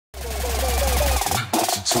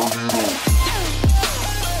Hello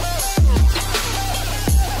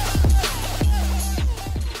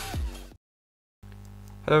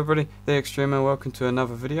everybody, the Extremer, welcome to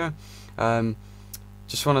another video.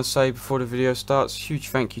 Just want to say before the video starts, huge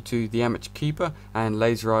thank you to the Amateur Keeper and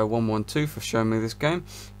LaserEye112 for showing me this game.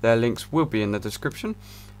 Their links will be in the description.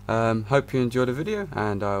 Hope you enjoy the video,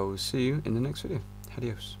 and I will see you in the next video.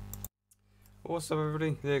 Adios. What's up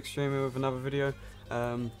everybody, the Extremer with another video.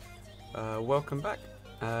 Welcome back.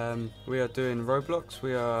 We are doing Roblox,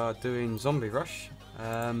 we are doing Zombie Rush.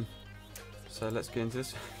 So let's get into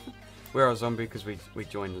this. We are a zombie because we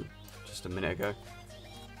joined just a minute ago.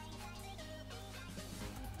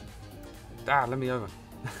 Ah, let me over.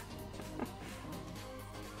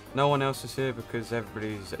 No one else is here because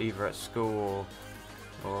everybody's either at school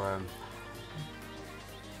or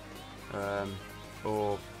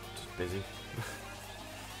just busy.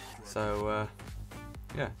 So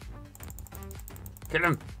yeah, kill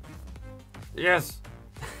him. Yes,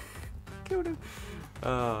 killed him.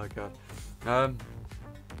 Oh god.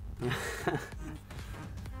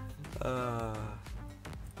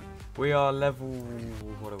 We are level,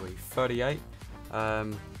 what are we, 38.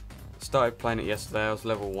 Started playing it yesterday. I was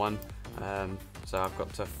level 1, so I've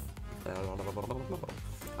got to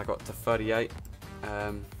I got to 38.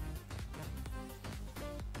 Not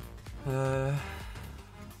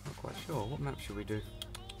quite sure. What map should we do?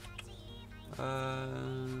 I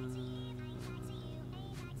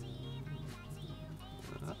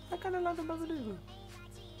kind of like the map.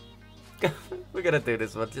 We're gonna do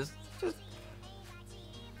this one. Just.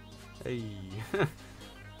 Hey.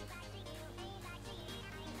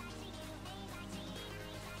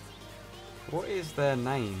 What is their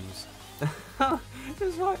names?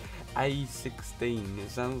 It's like A16.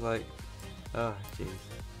 It sounds like. Oh jeez.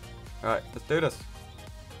 Alright, let's do this.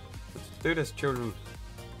 Let's do this, children.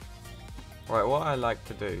 Right, what I like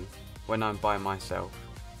to do when I'm by myself,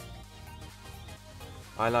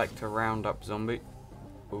 I like to round up zombie.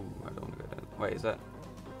 Ooh, I don't want to go down. Wait, is that?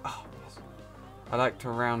 Oh, yes. I like to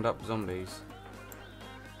round up zombies.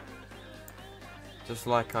 Just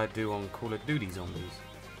like I do on Call of Duty Zombies.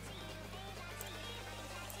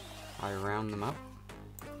 I round them up.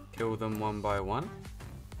 Kill them one by one.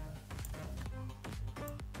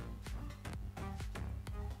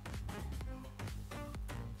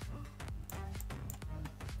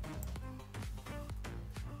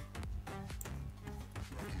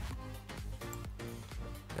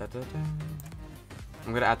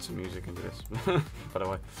 I'm going to add some music into this, by the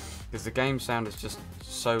way, because the game sound is just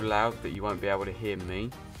so loud that you won't be able to hear me.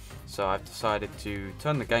 So I've decided to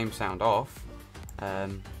turn the game sound off,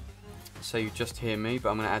 so you just hear me, but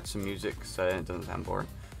I'm going to add some music so it doesn't sound boring.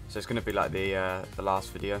 So it's going to be like the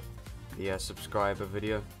last video, the subscriber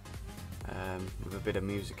video, with a bit of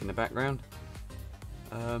music in the background.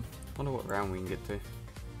 Wonder what round we can get to.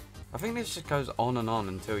 I think this just goes on and on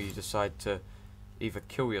until you decide to either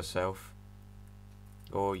kill yourself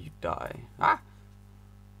or you die. Ah!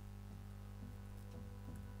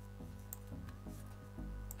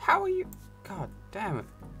 How are you? God damn it.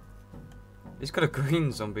 He's got a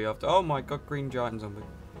green zombie after. Oh my god, green giant zombie.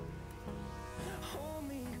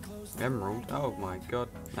 Emerald. Oh my god.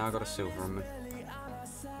 Now I got a silver on me.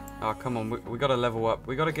 Oh come on, we gotta level up.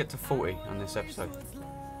 We gotta get to 40 on this episode.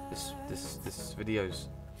 This video's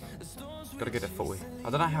gotta get to 40.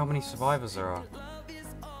 I don't know how many survivors there are.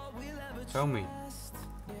 Tell me.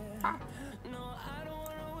 Ah.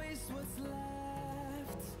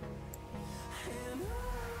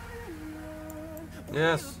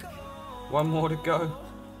 Yes. One more to go.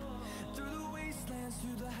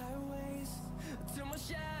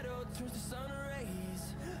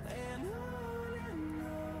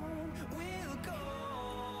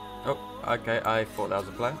 Oh, okay. I thought that was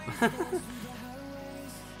a plan.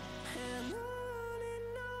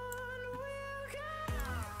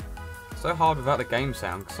 So hard without the game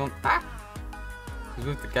sound, because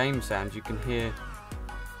with the game sound you can hear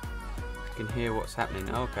what's happening.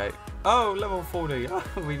 Okay. Oh, level 40. Oh,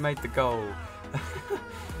 we made the goal.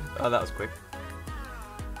 Oh, that was quick.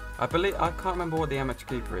 I can't remember what the Amateur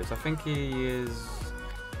Keeper is. I think he is,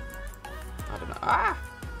 I don't know. Ah!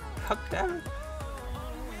 God damn it.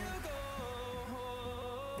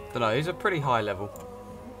 Don't know, he's a pretty high level.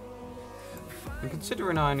 And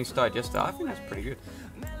considering I only started yesterday, I think that's pretty good.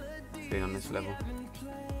 Being on this level.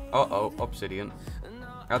 Uh-oh, obsidian.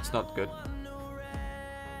 That's not good.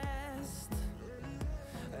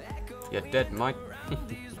 You're dead, mate.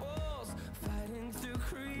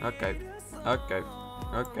 Okay. Okay.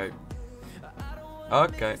 Okay.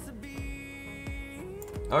 Okay.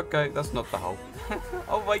 Okay, that's not the hole.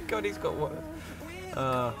 Oh my god, he's got what?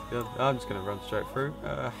 God. I'm just gonna run straight through.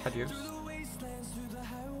 Adios.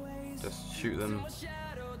 Just shoot them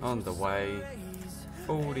on the way.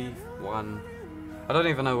 41. I don't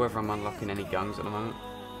even know whether I'm unlocking any guns at the moment.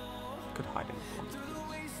 Could hide in the corner.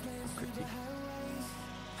 Quick peek.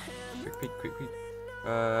 Quick peek, quick peek.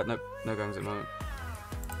 Nope, no guns at the moment.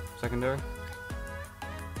 Secondary.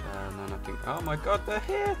 No, nothing. Oh my god, they're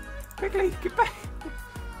here! Quickly, get back!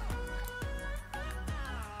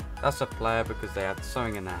 That's a player because they had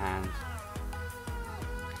something in their hands.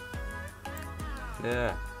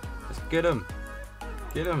 Yeah. Let's get him.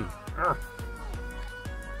 Get him. Urgh.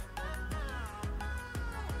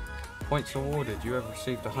 Points awarded. You have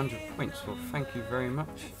received 100 points. Well, thank you very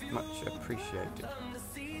much. Much appreciated.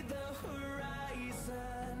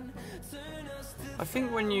 I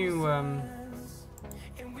think when you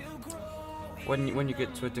when you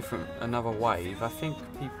get to another wave, I think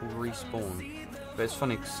people respawn. But it's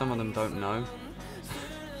funny because some of them don't know,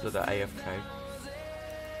 so they're AFK.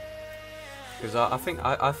 Because I think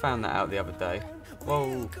I found that out the other day.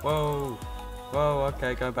 Whoa, whoa, whoa.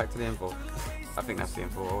 Okay, going back to the M4. I think that's the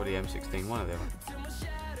M4 or the M16, one or the other.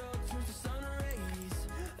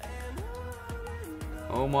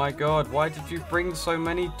 Oh my god, why did you bring so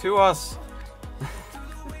many to us?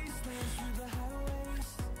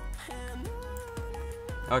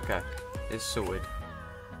 Okay, it's sorted.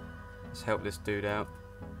 Let's help this dude out.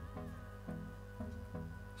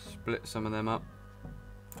 Split some of them up.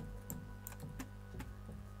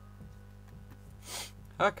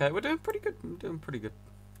 Okay, we're doing pretty good. We're doing pretty good.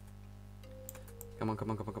 Come on,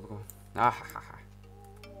 come on, come on, come on, come on. Ah ha ha ha.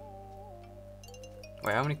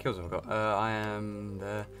 Wait, how many kills have I got? I am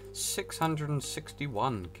the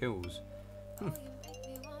 661 kills.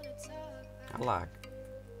 I lag.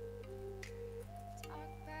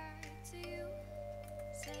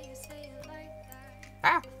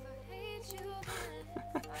 Ah!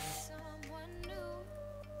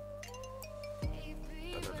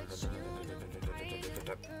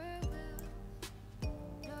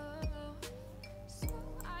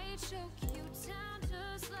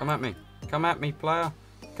 Come at me. Come at me, player.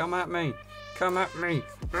 Come at me. Come at me.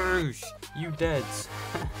 Boosh. You deads.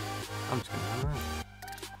 I'm just going to run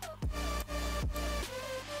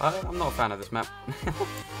around. I'm not a fan of this map.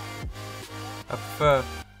 I prefer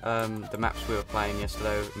the maps we were playing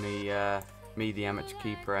yesterday with me, the amateur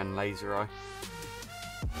keeper, and Laser Eye.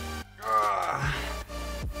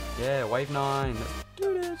 Yeah, wave 9. Let's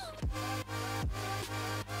do this.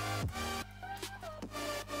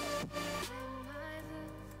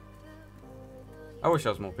 I wish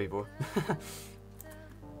there was more people.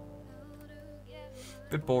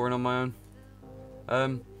 Bit boring on my own.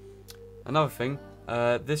 Another thing,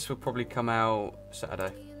 this will probably come out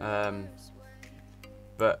Saturday.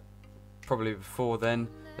 But probably before then,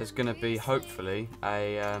 there's going to be hopefully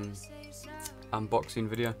a unboxing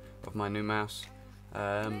video of my new mouse.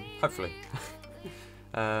 Hopefully.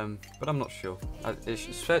 But I'm not sure. It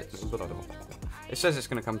says it's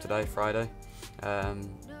going to come today, Friday.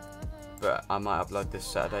 But I might upload this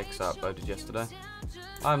Saturday because I uploaded yesterday.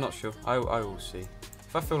 I'm not sure. I will see.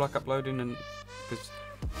 If I feel like uploading, and because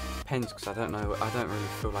depends, because I don't know. I don't really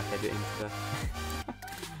feel like editing today.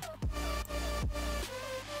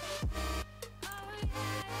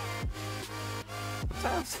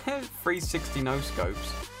 What's that? 360 no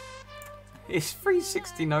scopes. It's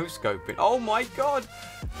 360 no scoping. Oh my god!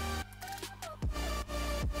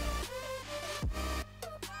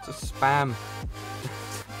 Just spam.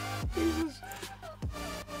 Jesus.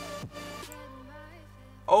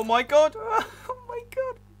 Oh my god! Oh my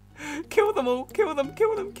god! Kill them all! Kill them!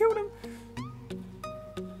 Kill them! Kill them!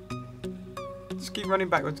 Just keep running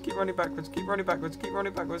backwards. Keep running backwards. Keep running backwards. Keep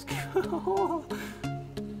running backwards. Oh!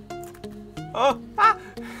 Ah!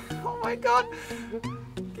 Oh my god!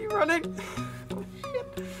 Keep running! Oh shit!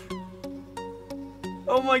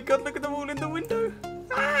 Oh my god! Look at them all in the window!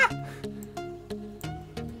 Ah!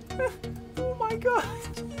 Oh my god!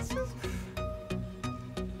 Jesus!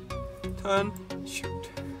 Turn. Shoot.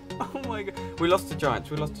 Oh my god. We lost the giants.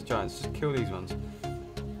 We lost the giants. Just kill these ones.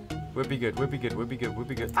 We'll be good. We'll be good. We'll be good. We'll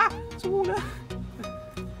be good. Ah! It's a water.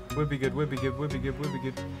 We'll be good. We'll be good. We'll be good. We'll be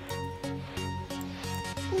good.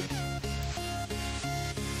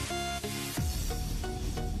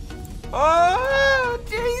 Oh,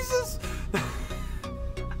 Jesus!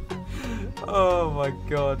 Oh my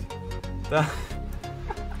god. That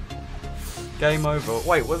game over.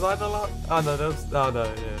 Wait, was I the last? Oh no, that was, oh no,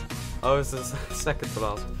 yeah. I was the second to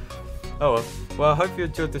last. Oh well. Well, I hope you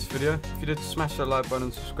enjoyed this video. If you did, smash that like button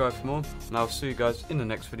and subscribe for more. And I'll see you guys in the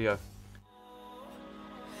next video.